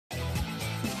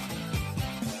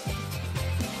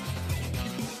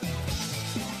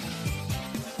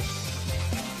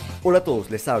Hola a todos,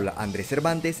 les habla Andrés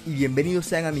Cervantes y bienvenidos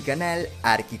sean a mi canal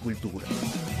Arqui.Cultura.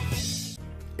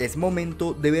 Es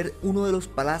momento de ver uno de los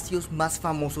palacios más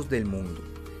famosos del mundo,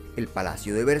 el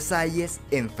Palacio de Versalles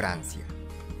en Francia.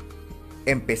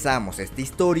 Empezamos esta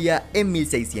historia en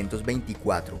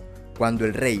 1624, cuando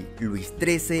el rey Luis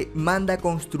XIII manda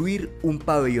construir un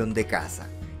pabellón de caza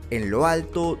en lo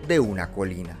alto de una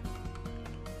colina.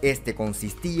 Este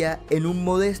consistía en un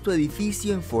modesto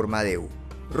edificio en forma de U,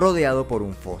 rodeado por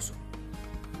un foso.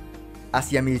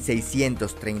 Hacia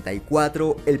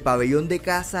 1634, el pabellón de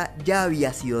caza ya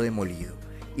había sido demolido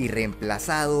y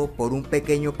reemplazado por un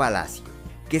pequeño palacio,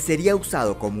 que sería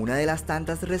usado como una de las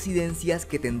tantas residencias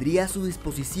que tendría a su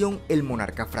disposición el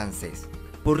monarca francés.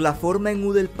 Por la forma en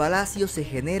U del palacio se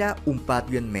genera un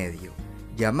patio en medio,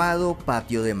 llamado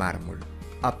patio de mármol.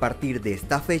 A partir de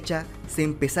esta fecha, se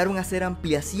empezaron a hacer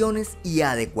ampliaciones y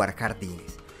a adecuar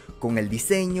jardines, con el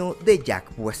diseño de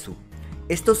Jacques Boisseau.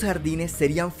 Estos jardines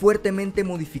serían fuertemente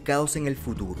modificados en el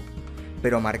futuro,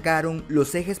 pero marcaron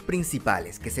los ejes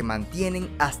principales que se mantienen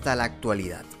hasta la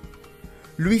actualidad.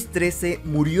 Luis XIII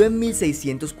murió en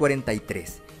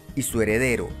 1643 y su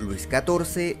heredero, Luis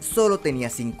XIV, solo tenía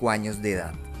 5 años de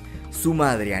edad. Su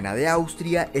madre, Ana de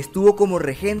Austria, estuvo como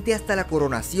regente hasta la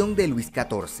coronación de Luis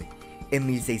XIV, en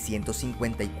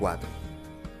 1654.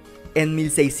 En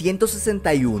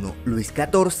 1661, Luis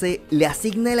XIV le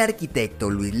asigna al arquitecto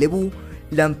Louis Le Bourg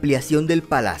la ampliación del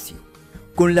palacio,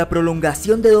 con la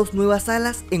prolongación de 2 nuevas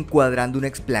salas encuadrando una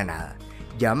explanada,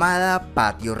 llamada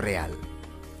Patio Real.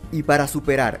 Y para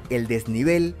superar el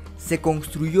desnivel, se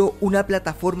construyó una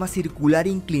plataforma circular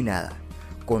inclinada,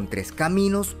 con 3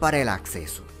 caminos para el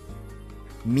acceso.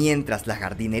 Mientras la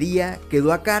jardinería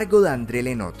quedó a cargo de André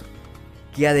Lenôtre,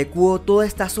 que adecuó toda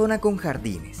esta zona con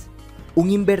jardines, un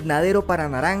invernadero para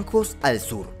naranjos al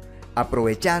sur,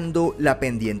 aprovechando la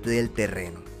pendiente del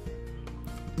terreno.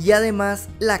 Y además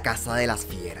la Casa de las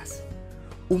Fieras,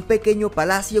 un pequeño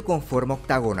palacio con forma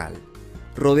octagonal,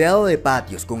 rodeado de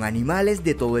patios con animales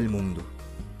de todo el mundo.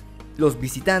 Los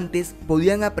visitantes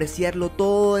podían apreciarlo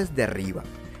todo desde arriba,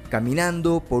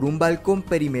 caminando por un balcón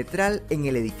perimetral en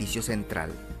el edificio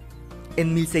central.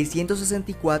 En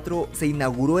 1664 se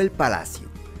inauguró el palacio,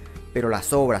 pero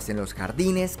las obras en los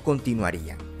jardines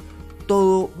continuarían,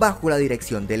 todo bajo la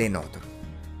dirección de Lenôtre.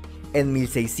 En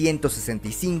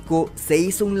 1665 se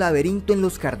hizo un laberinto en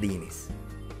los jardines.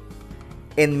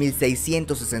 En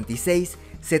 1666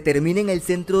 se termina en el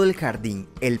centro del jardín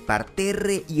el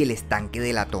parterre y el estanque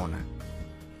de la Tona,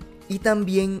 y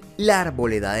también la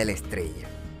arboleda de la Estrella.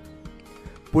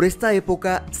 Por esta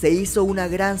época se hizo una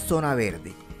gran zona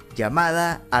verde,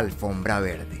 llamada Alfombra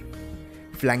Verde,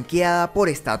 flanqueada por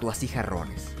estatuas y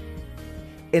jarrones.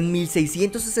 En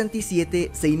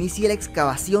 1667 se inicia la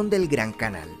excavación del Gran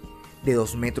Canal, de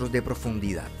 2 metros de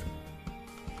profundidad.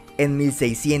 En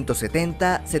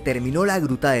 1670 se terminó la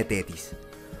Gruta de Tetis,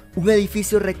 un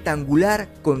edificio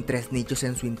rectangular con 3 nichos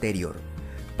en su interior,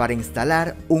 para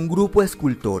instalar un grupo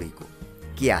escultórico,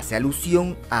 que hace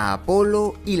alusión a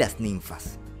Apolo y las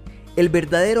ninfas. El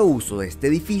verdadero uso de este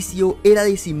edificio era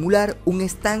disimular un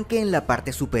estanque en la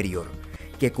parte superior,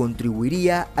 que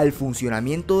contribuiría al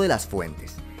funcionamiento de las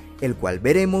fuentes, el cual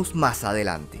veremos más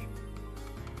adelante.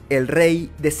 El rey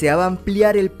deseaba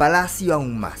ampliar el palacio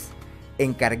aún más,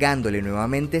 encargándole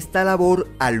nuevamente esta labor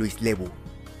a Louis Le Bourg.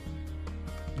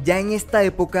 Ya en esta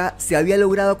época se había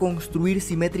logrado construir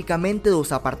simétricamente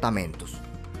 2 apartamentos,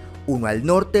 uno al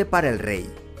norte para el rey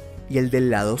y el del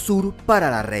lado sur para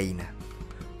la reina,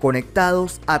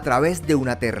 conectados a través de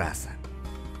una terraza.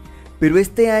 Pero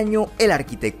este año el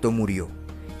arquitecto murió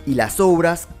y las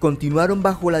obras continuaron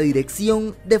bajo la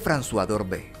dirección de François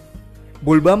d'Orbay.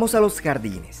 Volvamos a los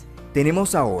jardines.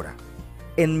 Tenemos ahora,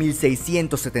 en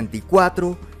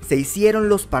 1674 se hicieron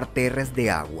los parterres de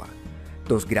agua,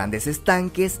 2 grandes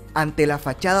estanques ante la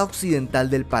fachada occidental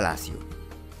del palacio,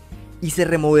 y se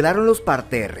remodelaron los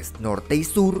parterres norte y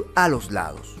sur a los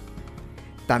lados.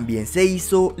 También se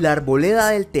hizo la arboleda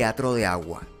del Teatro de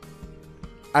Agua.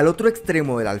 Al otro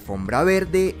extremo de la Alfombra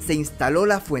Verde se instaló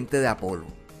la Fuente de Apolo.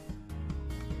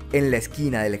 En la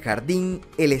esquina del jardín,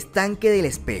 el Estanque del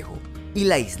Espejo y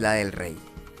la Isla del Rey.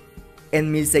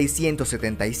 En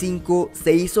 1675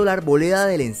 se hizo la Arboleda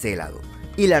del Encélado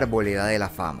y la Arboleda de la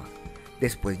Fama,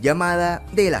 después llamada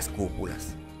de las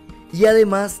Cúpulas, y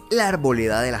además la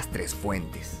Arboleda de las 3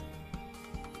 Fuentes.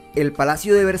 El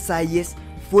Palacio de Versalles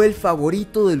fue el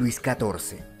favorito de Luis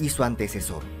XIV y su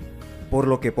antecesor, por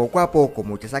lo que poco a poco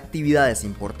muchas actividades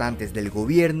importantes del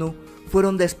gobierno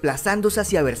fueron desplazándose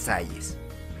hacia Versalles,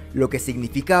 lo que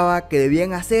significaba que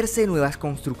debían hacerse nuevas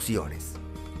construcciones.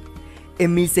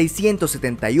 En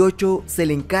 1678 se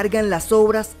le encargan las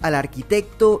obras al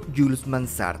arquitecto Jules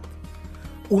Mansart.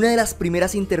 Una de las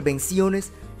primeras intervenciones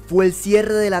fue el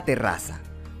cierre de la terraza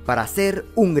para hacer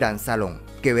un gran salón,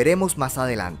 que veremos más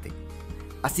adelante.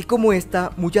 Así como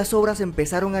esta, muchas obras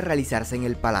empezaron a realizarse en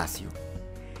el palacio.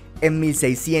 En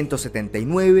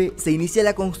 1679 se inicia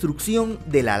la construcción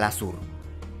del ala sur,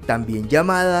 también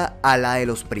llamada ala de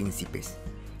los príncipes,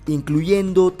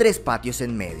 incluyendo 3 patios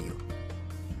en medio.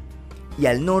 Y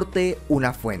al norte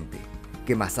una fuente,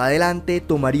 que más adelante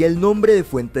tomaría el nombre de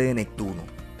Fuente de Neptuno.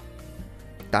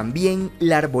 También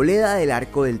la arboleda del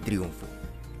Arco del Triunfo,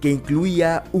 que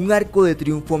incluía un arco de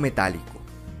triunfo metálico,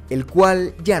 el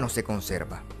cual ya no se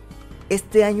conserva.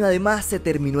 Este año además se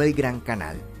terminó el Gran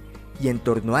Canal, y en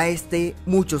torno a este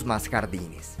muchos más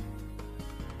jardines.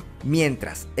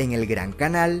 Mientras en el Gran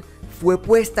Canal fue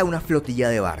puesta una flotilla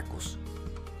de barcos.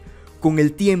 Con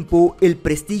el tiempo, el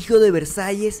prestigio de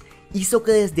Versalles hizo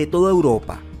que desde toda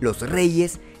Europa los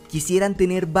reyes quisieran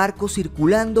tener barcos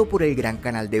circulando por el Gran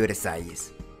Canal de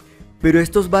Versalles. Pero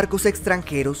estos barcos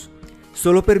extranjeros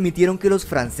solo permitieron que los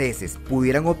franceses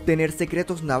pudieran obtener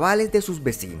secretos navales de sus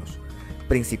vecinos,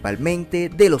 principalmente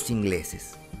de los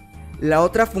ingleses. La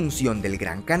otra función del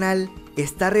Gran Canal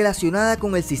está relacionada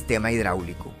con el sistema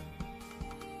hidráulico.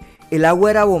 El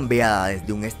agua era bombeada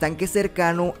desde un estanque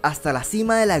cercano hasta la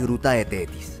cima de la gruta de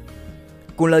Tetis.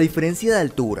 Con la diferencia de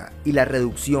altura y la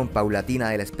reducción paulatina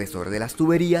del espesor de las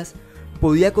tuberías,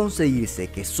 podía conseguirse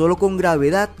que solo con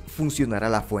gravedad funcionara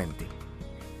la fuente.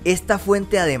 Esta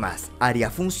fuente además haría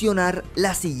funcionar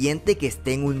la siguiente que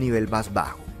esté en un nivel más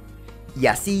bajo, y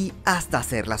así hasta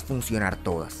hacerlas funcionar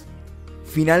todas.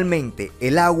 Finalmente,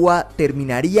 el agua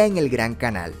terminaría en el Gran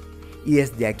Canal, y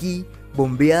desde aquí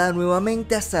bombeada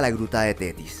nuevamente hasta la gruta de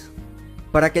Tetis.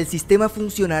 Para que el sistema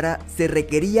funcionara se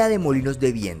requería de molinos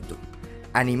de viento,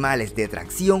 animales de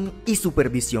tracción y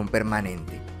supervisión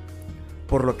permanente,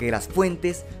 por lo que las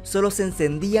fuentes solo se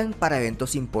encendían para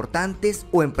eventos importantes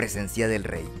o en presencia del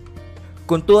rey.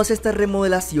 Con todas estas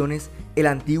remodelaciones, el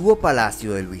antiguo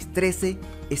palacio de Luis XIII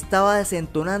estaba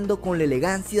desentonando con la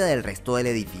elegancia del resto del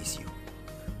edificio,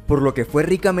 por lo que fue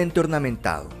ricamente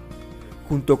ornamentado.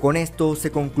 Junto con esto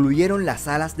se concluyeron las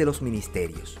salas de los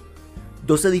ministerios,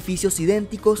 2 edificios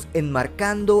idénticos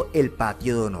enmarcando el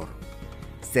patio de honor,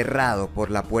 cerrado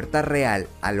por la puerta real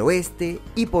al oeste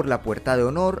y por la puerta de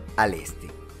honor al este.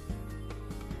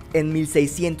 En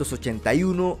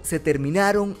 1681 se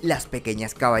terminaron las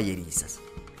pequeñas caballerizas,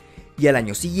 y al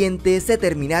año siguiente se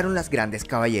terminaron las grandes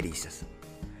caballerizas.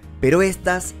 Pero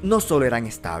estas no solo eran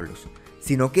establos,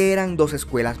 sino que eran 2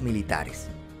 escuelas militares.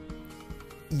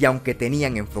 Y aunque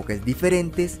tenían enfoques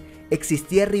diferentes,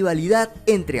 existía rivalidad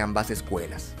entre ambas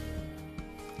escuelas.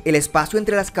 El espacio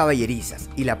entre las caballerizas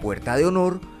y la puerta de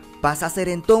honor pasa a ser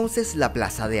entonces la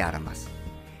plaza de armas.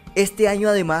 Este año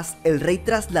además el rey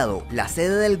trasladó la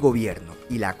sede del gobierno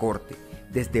y la corte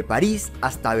desde París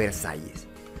hasta Versalles,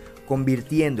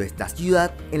 convirtiendo esta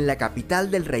ciudad en la capital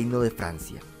del reino de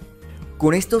Francia.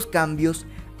 Con estos cambios,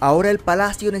 ahora el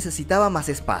palacio necesitaba más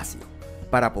espacio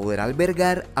para poder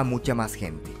albergar a mucha más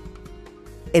gente.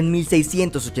 En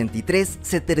 1683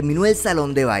 se terminó el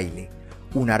salón de baile,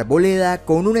 una arboleda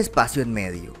con un espacio en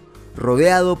medio,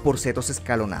 rodeado por setos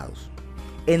escalonados.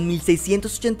 En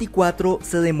 1684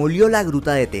 se demolió la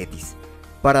gruta de Tetis,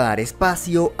 para dar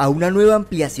espacio a una nueva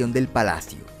ampliación del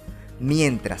palacio,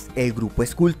 mientras el grupo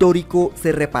escultórico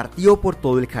se repartió por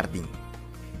todo el jardín.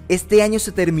 Este año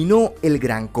se terminó el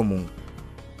Gran Común,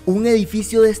 un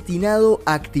edificio destinado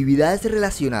a actividades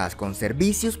relacionadas con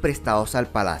servicios prestados al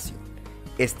palacio.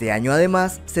 Este año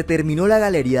además se terminó la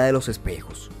Galería de los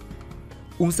Espejos,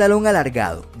 un salón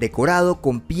alargado decorado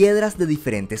con piedras de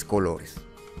diferentes colores.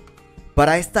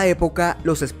 Para esta época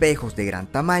los espejos de gran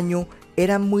tamaño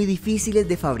eran muy difíciles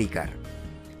de fabricar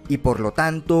y por lo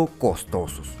tanto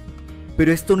costosos,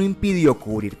 pero esto no impidió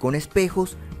cubrir con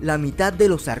espejos la mitad de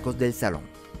los arcos del salón.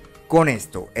 Con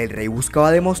esto el rey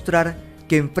buscaba demostrar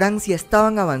que en Francia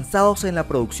estaban avanzados en la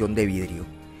producción de vidrio,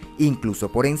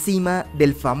 incluso por encima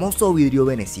del famoso vidrio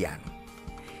veneciano.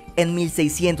 En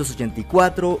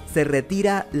 1684 se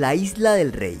retira la Isla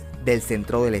del Rey del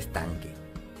centro del estanque.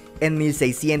 En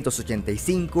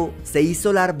 1685 se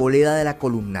hizo la arboleda de la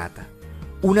columnata,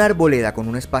 una arboleda con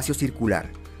un espacio circular,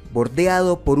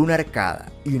 bordeado por una arcada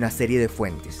y una serie de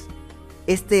fuentes.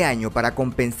 Este año, para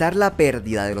compensar la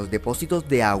pérdida de los depósitos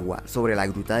de agua sobre la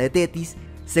gruta de Tetis,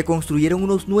 se construyeron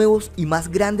unos nuevos y más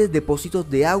grandes depósitos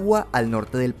de agua al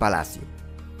norte del palacio.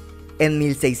 En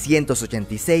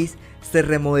 1686 se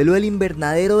remodeló el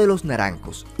invernadero de los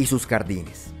naranjos y sus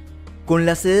jardines. Con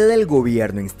la sede del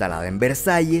gobierno instalada en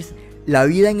Versalles, la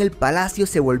vida en el palacio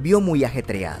se volvió muy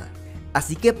ajetreada,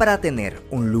 Así que para tener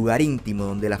un lugar íntimo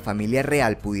donde la familia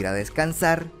real pudiera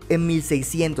descansar, en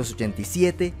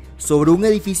 1687, sobre un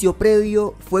edificio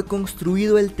previo fue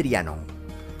construido el Trianón,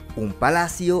 un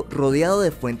palacio rodeado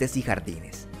de fuentes y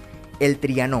jardines. El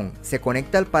Trianón se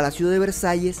conecta al Palacio de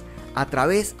Versalles a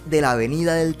través de la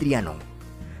Avenida del Trianón,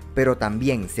 pero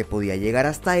también se podía llegar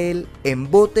hasta él en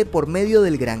bote por medio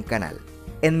del Gran Canal.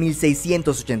 En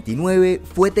 1689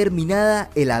 fue terminada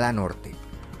el ala norte,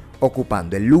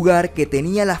 ocupando el lugar que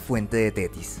tenía la fuente de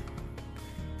Tetis.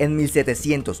 En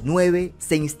 1709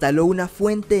 se instaló una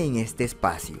fuente en este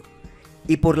espacio,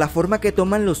 y por la forma que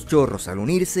toman los chorros al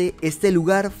unirse, este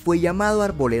lugar fue llamado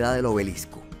Arboleda del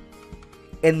Obelisco.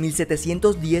 En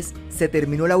 1710 se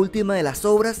terminó la última de las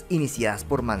obras iniciadas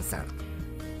por Mansart,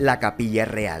 la Capilla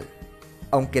Real,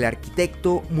 aunque el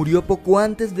arquitecto murió poco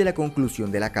antes de la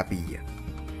conclusión de la capilla.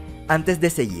 Antes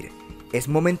de seguir, es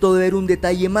momento de ver un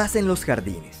detalle más en los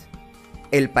jardines.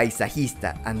 El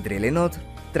paisajista André Lenot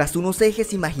trazó unos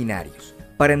ejes imaginarios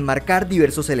para enmarcar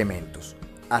diversos elementos,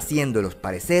 haciéndolos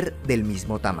parecer del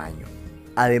mismo tamaño.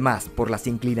 Además, por las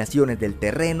inclinaciones del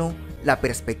terreno, la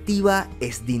perspectiva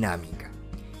es dinámica.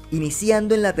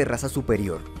 Iniciando en la terraza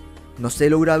superior, no se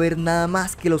logra ver nada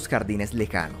más que los jardines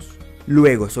lejanos.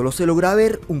 Luego solo se logra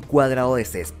ver un cuadrado de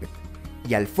césped,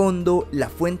 y al fondo la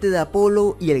fuente de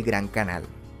Apolo y el Gran Canal.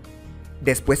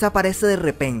 Después aparece de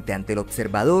repente ante el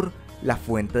observador la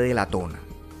fuente de Latona.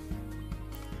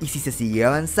 Y si se sigue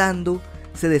avanzando,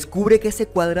 se descubre que ese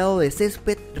cuadrado de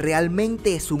césped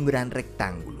realmente es un gran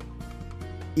rectángulo.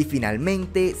 Y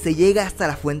finalmente se llega hasta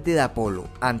la fuente de Apolo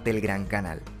ante el Gran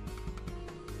Canal.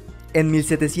 En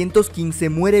 1715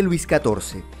 muere Luis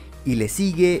XIV y le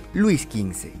sigue Luis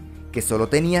XV, que solo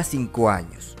tenía 5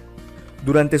 años.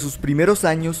 Durante sus primeros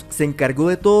años se encargó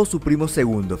de todo su primo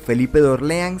segundo, Felipe de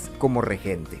Orleans, como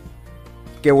regente,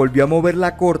 que volvió a mover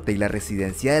la corte y la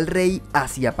residencia del rey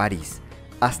hacia París,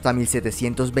 hasta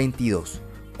 1722,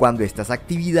 cuando estas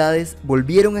actividades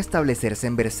volvieron a establecerse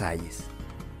en Versalles.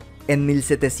 En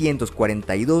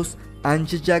 1742,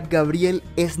 Ange-Jacques Gabriel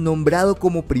es nombrado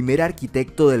como primer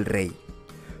arquitecto del rey,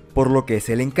 por lo que es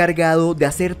el encargado de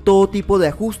hacer todo tipo de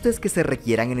ajustes que se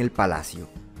requieran en el palacio.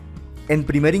 En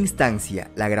primera instancia,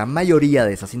 la gran mayoría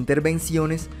de esas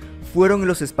intervenciones fueron en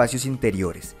los espacios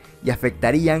interiores y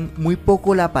afectarían muy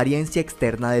poco la apariencia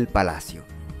externa del palacio.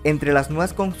 Entre las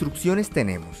nuevas construcciones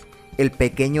tenemos el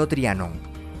pequeño Trianón,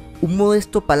 un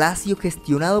modesto palacio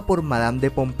gestionado por Madame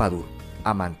de Pompadour,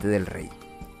 amante del rey.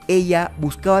 Ella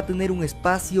buscaba tener un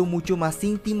espacio mucho más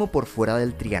íntimo por fuera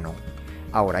del Trianón,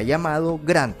 ahora llamado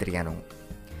Gran Trianón.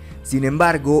 Sin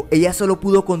embargo, ella solo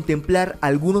pudo contemplar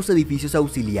algunos edificios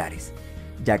auxiliares,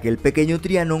 ya que el pequeño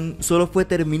Trianón solo fue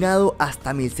terminado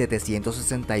hasta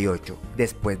 1768,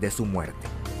 después de su muerte.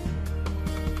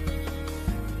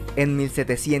 En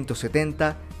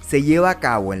 1770 se lleva a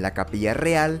cabo en la Capilla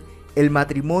Real el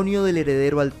matrimonio del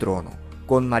heredero al trono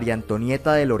con María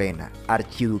Antonieta de Lorena,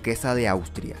 archiduquesa de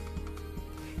Austria.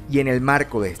 Y en el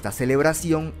marco de esta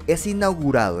celebración es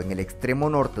inaugurado en el extremo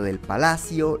norte del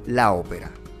palacio la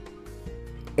ópera.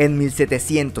 En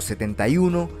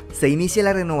 1771 se inicia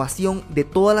la renovación de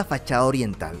toda la fachada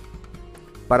oriental.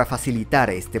 Para facilitar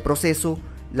este proceso,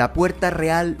 la puerta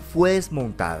real fue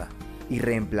desmontada y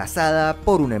reemplazada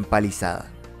por una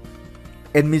empalizada.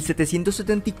 En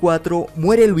 1774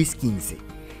 muere Luis XV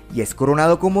y es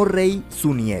coronado como rey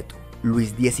su nieto,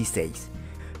 Luis XVI,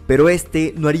 pero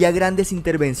este no haría grandes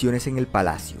intervenciones en el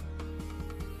palacio.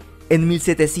 En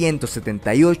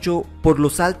 1778, por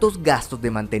los altos gastos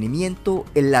de mantenimiento,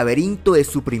 el laberinto es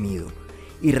suprimido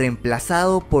y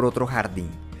reemplazado por otro jardín,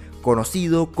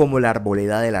 conocido como la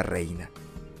Arboleda de la Reina.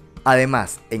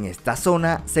 Además, en esta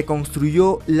zona se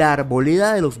construyó la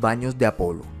Arboleda de los Baños de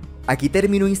Apolo. Aquí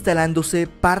terminó instalándose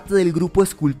parte del grupo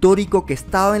escultórico que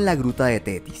estaba en la gruta de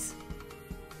Tetis.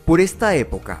 Por esta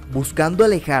época, buscando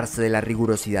alejarse de la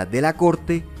rigurosidad de la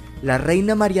corte, la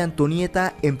reina María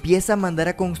Antonieta empieza a mandar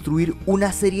a construir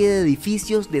una serie de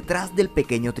edificios detrás del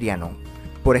pequeño Trianón.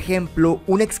 Por ejemplo,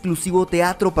 un exclusivo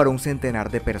teatro para un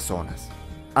centenar de personas.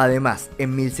 Además,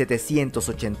 en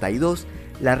 1782,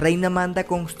 la reina manda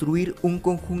construir un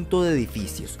conjunto de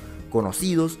edificios,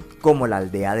 conocidos como la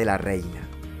Aldea de la Reina,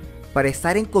 para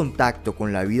estar en contacto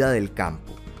con la vida del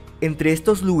campo. Entre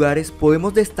estos lugares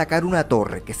podemos destacar una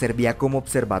torre que servía como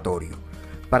observatorio,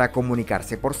 para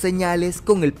comunicarse por señales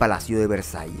con el Palacio de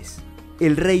Versalles.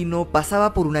 El reino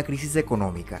pasaba por una crisis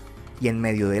económica, y en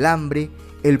medio del hambre,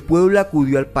 el pueblo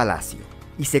acudió al palacio,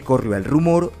 y se corrió el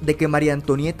rumor de que María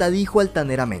Antonieta dijo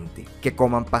altaneramente que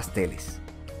coman pasteles.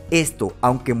 Esto,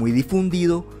 aunque muy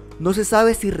difundido, no se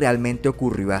sabe si realmente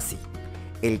ocurrió así.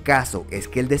 El caso es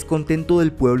que el descontento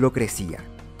del pueblo crecía.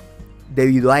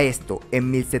 Debido a esto,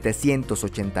 en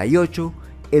 1788,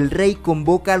 el rey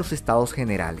convoca a los Estados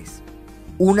Generales,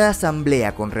 una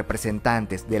asamblea con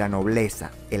representantes de la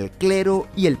nobleza, el clero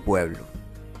y el pueblo.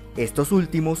 Estos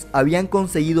últimos habían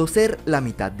conseguido ser la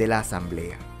mitad de la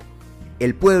asamblea.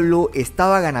 El pueblo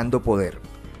estaba ganando poder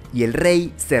y el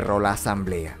rey cerró la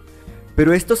asamblea,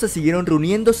 pero estos se siguieron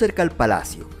reuniendo cerca al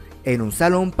palacio, en un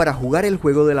salón para jugar el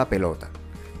juego de la pelota,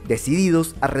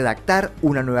 decididos a redactar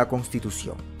una nueva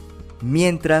constitución.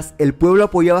 Mientras, el pueblo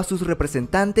apoyaba a sus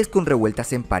representantes con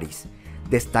revueltas en París,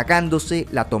 destacándose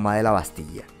la toma de la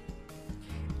Bastilla.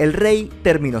 El rey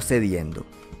terminó cediendo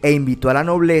e invitó a la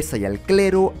nobleza y al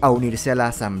clero a unirse a la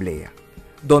asamblea,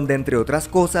 donde entre otras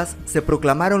cosas se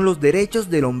proclamaron los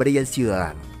derechos del hombre y el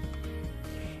ciudadano.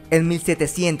 En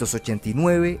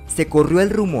 1789 se corrió el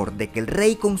rumor de que el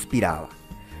rey conspiraba,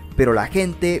 pero la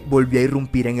gente volvió a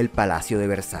irrumpir en el Palacio de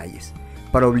Versalles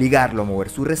para obligarlo a mover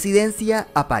su residencia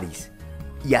a París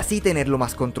y así tenerlo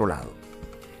más controlado.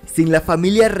 Sin la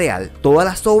familia real, todas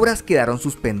las obras quedaron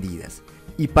suspendidas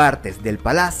y partes del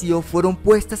palacio fueron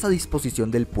puestas a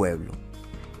disposición del pueblo.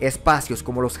 Espacios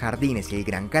como los jardines y el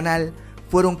Gran Canal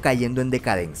fueron cayendo en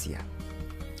decadencia.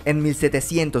 En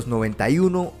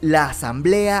 1791, la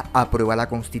Asamblea aprueba la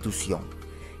Constitución,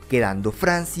 quedando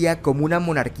Francia como una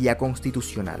monarquía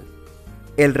constitucional.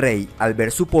 El rey, al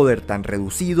ver su poder tan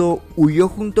reducido, huyó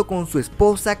junto con su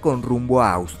esposa con rumbo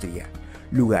a Austria,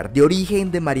 lugar de origen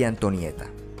de María Antonieta,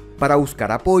 para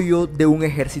buscar apoyo de un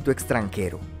ejército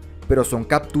extranjero, pero son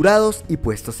capturados y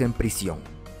puestos en prisión.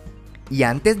 Y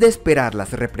antes de esperar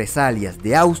las represalias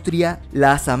de Austria,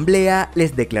 la Asamblea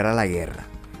les declara la guerra,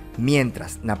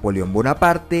 mientras Napoleón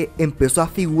Bonaparte empezó a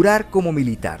figurar como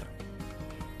militar.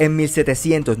 En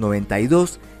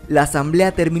 1792, la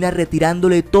Asamblea termina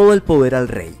retirándole todo el poder al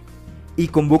rey y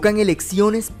convocan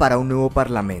elecciones para un nuevo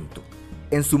parlamento,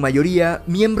 en su mayoría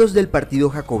miembros del partido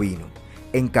jacobino,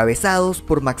 encabezados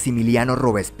por Maximiliano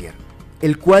Robespierre,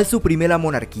 el cual suprime la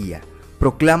monarquía,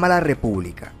 proclama la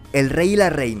república, el rey y la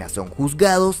reina son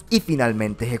juzgados y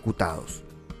finalmente ejecutados.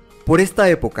 Por esta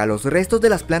época, los restos de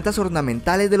las plantas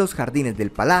ornamentales de los jardines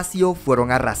del palacio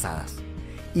fueron arrasadas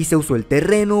y se usó el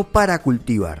terreno para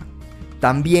cultivar.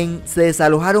 También se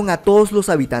desalojaron a todos los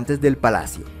habitantes del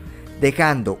palacio,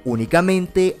 dejando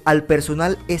únicamente al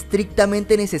personal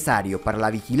estrictamente necesario para la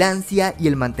vigilancia y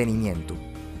el mantenimiento.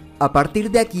 A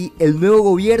partir de aquí, el nuevo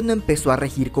gobierno empezó a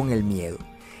regir con el miedo,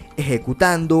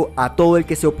 ejecutando a todo el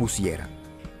que se opusiera.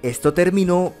 Esto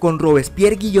terminó con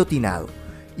Robespierre guillotinado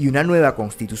y una nueva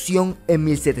constitución en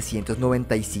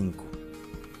 1795.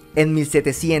 En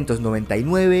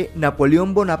 1799,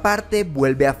 Napoleón Bonaparte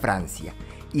vuelve a Francia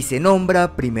y se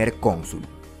nombra primer cónsul,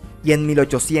 y en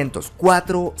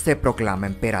 1804 se proclama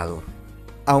emperador.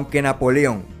 Aunque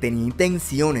Napoleón tenía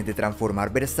intenciones de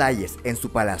transformar Versalles en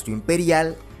su palacio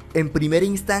imperial, en primera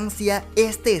instancia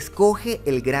este escoge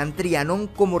el Gran Trianón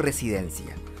como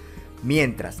residencia,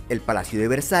 mientras el Palacio de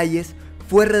Versalles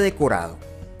fue redecorado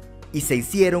y se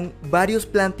hicieron varios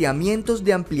planteamientos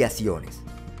de ampliaciones,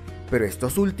 pero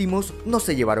estos últimos no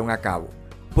se llevaron a cabo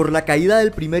por la caída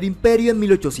del Primer Imperio en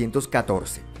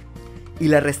 1814 y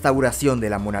la restauración de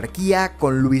la monarquía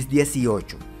con Luis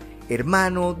XVIII,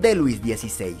 hermano de Luis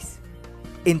XVI.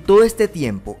 En todo este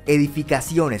tiempo,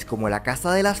 edificaciones como la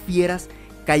Casa de las Fieras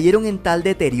cayeron en tal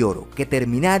deterioro que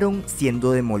terminaron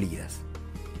siendo demolidas.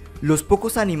 Los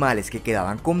pocos animales que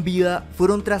quedaban con vida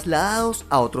fueron trasladados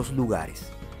a otros lugares.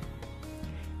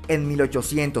 En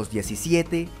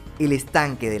 1817, el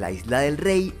estanque de la Isla del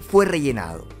Rey fue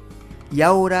rellenado, y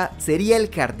ahora sería el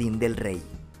Jardín del Rey.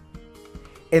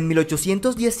 En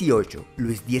 1818,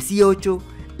 Luis XVIII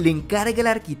le encarga al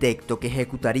arquitecto que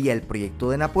ejecutaría el proyecto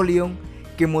de Napoleón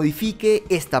que modifique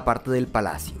esta parte del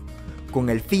palacio, con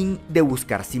el fin de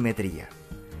buscar simetría.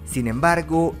 Sin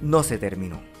embargo, no se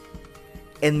terminó.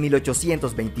 En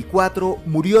 1824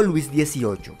 murió Luis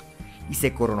XVIII y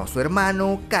se coronó su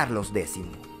hermano Carlos X.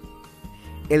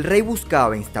 El rey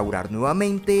buscaba instaurar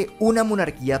nuevamente una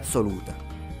monarquía absoluta,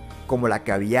 como la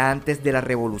que había antes de la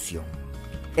Revolución.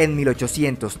 En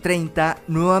 1830,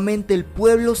 nuevamente el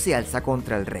pueblo se alza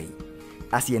contra el rey,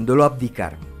 haciéndolo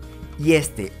abdicar, y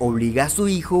este obliga a su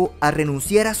hijo a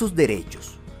renunciar a sus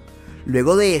derechos.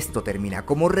 Luego de esto termina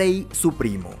como rey su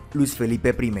primo, Luis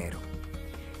Felipe I.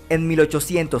 En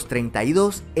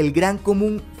 1832, el Gran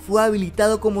Común fue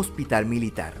habilitado como hospital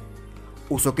militar,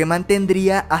 uso que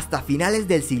mantendría hasta finales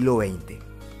del siglo XX.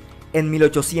 En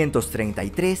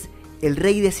 1833, el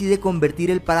rey decide convertir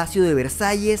el Palacio de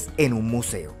Versalles en un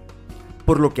museo,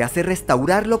 por lo que hace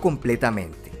restaurarlo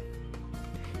completamente.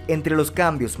 Entre los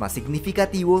cambios más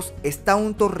significativos está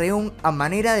un torreón a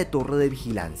manera de torre de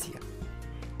vigilancia,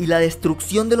 y la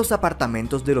destrucción de los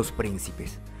apartamentos de los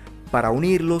príncipes, para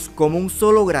unirlos como un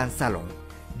solo gran salón,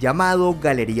 llamado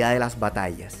Galería de las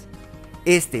Batallas.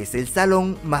 Este es el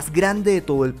salón más grande de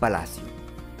todo el palacio.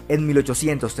 En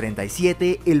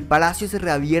 1837 el palacio se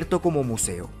reabierto como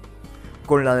museo,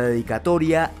 con la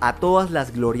dedicatoria a todas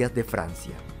las glorias de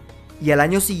Francia. Y al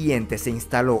año siguiente se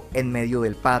instaló en medio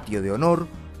del patio de honor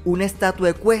una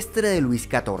estatua ecuestre de Luis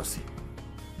XIV.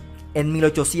 En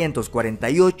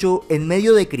 1848, en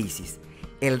medio de crisis,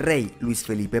 el rey Luis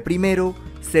Felipe I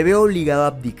se ve obligado a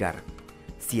abdicar,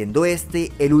 siendo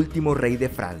este el último rey de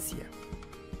Francia.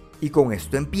 Y con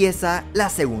esto empieza la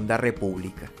Segunda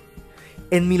República.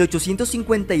 En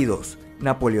 1852,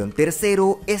 Napoleón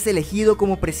III es elegido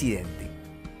como presidente,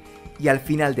 y al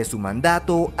final de su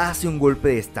mandato hace un golpe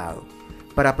de estado,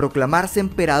 para proclamarse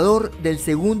emperador del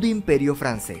Segundo Imperio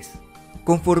francés.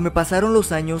 Conforme pasaron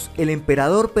los años, el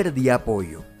emperador perdía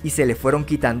apoyo, y se le fueron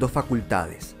quitando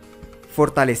facultades,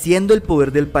 fortaleciendo el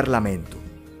poder del parlamento,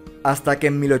 hasta que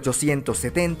en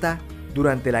 1870,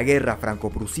 durante la guerra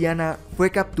franco-prusiana,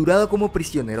 fue capturado como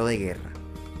prisionero de guerra.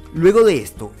 Luego de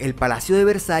esto, el Palacio de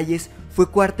Versalles fue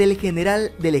cuartel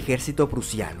general del ejército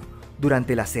prusiano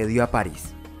durante el asedio a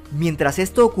París. Mientras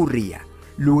esto ocurría,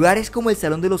 lugares como el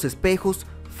Salón de los Espejos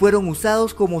fueron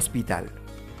usados como hospital.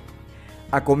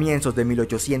 A comienzos de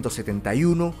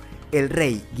 1871, el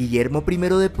rey Guillermo I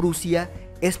de Prusia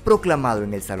es proclamado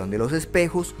en el Salón de los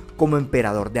Espejos como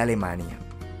emperador de Alemania.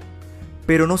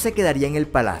 Pero no se quedaría en el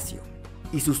palacio,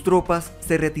 y sus tropas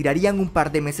se retirarían un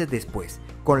par de meses después,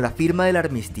 con la firma del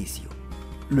armisticio.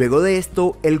 Luego de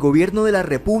esto, el gobierno de la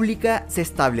República se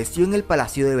estableció en el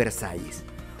Palacio de Versalles,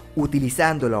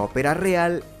 utilizando la Ópera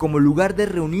Real como lugar de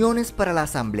reuniones para la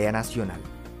Asamblea Nacional.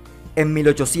 En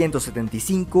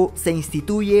 1875 se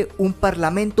instituye un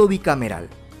parlamento bicameral,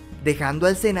 dejando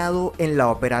al Senado en la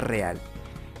Ópera Real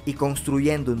y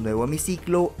construyendo un nuevo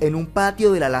hemiciclo en un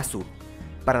patio del ala sur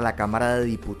para la Cámara de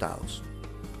Diputados.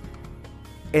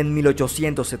 En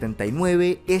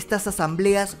 1879 estas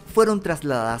asambleas fueron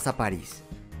trasladadas a París,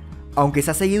 aunque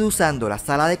se ha seguido usando la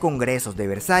sala de congresos de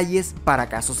Versalles para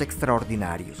casos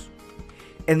extraordinarios.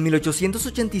 En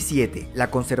 1887,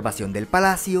 la conservación del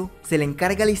palacio se le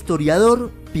encarga al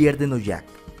historiador Pierre de Noyac,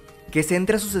 que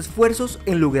centra sus esfuerzos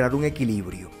en lograr un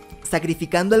equilibrio,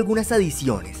 sacrificando algunas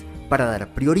adiciones para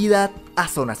dar prioridad a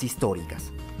zonas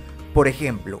históricas. Por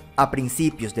ejemplo, a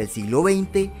principios del siglo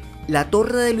XX, la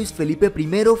torre de Luis Felipe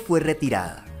I fue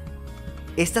retirada.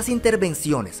 Estas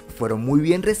intervenciones fueron muy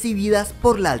bien recibidas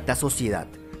por la alta sociedad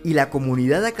y la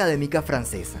comunidad académica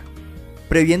francesa.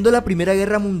 Previendo la Primera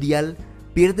Guerra Mundial,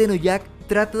 Pierre de Noyac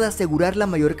trata de asegurar la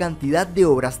mayor cantidad de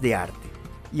obras de arte,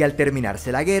 y al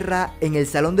terminarse la guerra, en el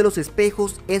Salón de los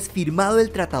Espejos es firmado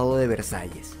el Tratado de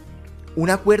Versalles, un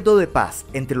acuerdo de paz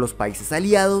entre los países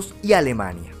aliados y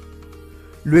Alemania.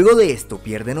 Luego de esto,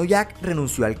 Pierre de Noyac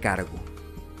renunció al cargo.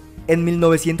 En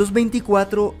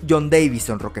 1924, John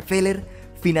Davison Rockefeller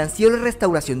financió la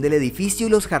restauración del edificio y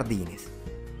los jardines,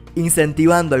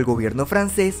 incentivando al gobierno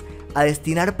francés a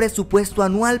destinar presupuesto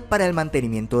anual para el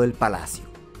mantenimiento del palacio.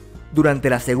 Durante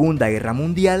la Segunda Guerra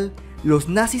Mundial, los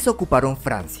nazis ocuparon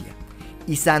Francia,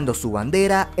 izando su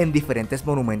bandera en diferentes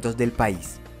monumentos del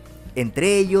país,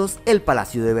 entre ellos el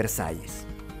Palacio de Versalles.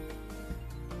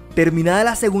 Terminada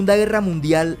la Segunda Guerra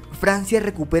Mundial, Francia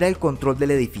recupera el control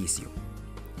del edificio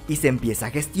y se empieza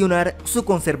a gestionar su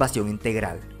conservación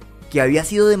integral, que había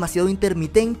sido demasiado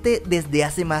intermitente desde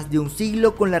hace más de un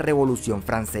siglo con la Revolución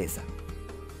Francesa.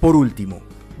 Por último,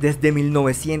 desde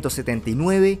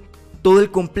 1979, todo el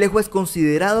complejo es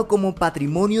considerado como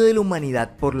Patrimonio de la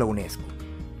Humanidad por la UNESCO,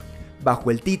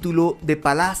 bajo el título de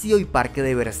Palacio y Parque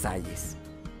de Versalles.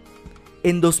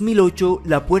 En 2008,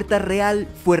 la Puerta Real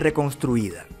fue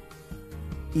reconstruida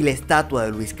y la estatua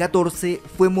de Luis XIV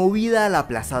fue movida a la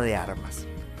Plaza de Armas.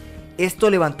 Esto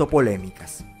levantó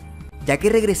polémicas, ya que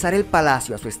regresar el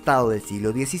palacio a su estado del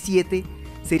siglo XVII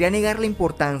sería negar la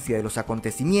importancia de los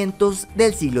acontecimientos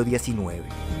del siglo XIX.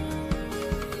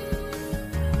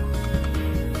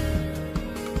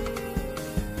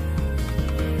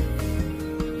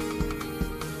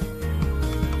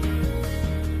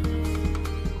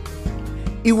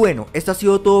 Y bueno, esto ha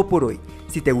sido todo por hoy.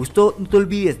 Si te gustó, no te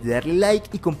olvides de darle like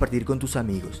y compartir con tus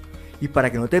amigos. Y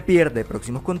para que no te pierdas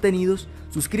próximos contenidos,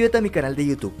 suscríbete a mi canal de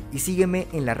YouTube y sígueme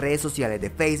en las redes sociales de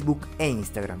Facebook e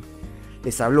Instagram.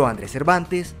 Les habló Andrés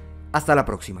Cervantes, hasta la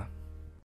próxima.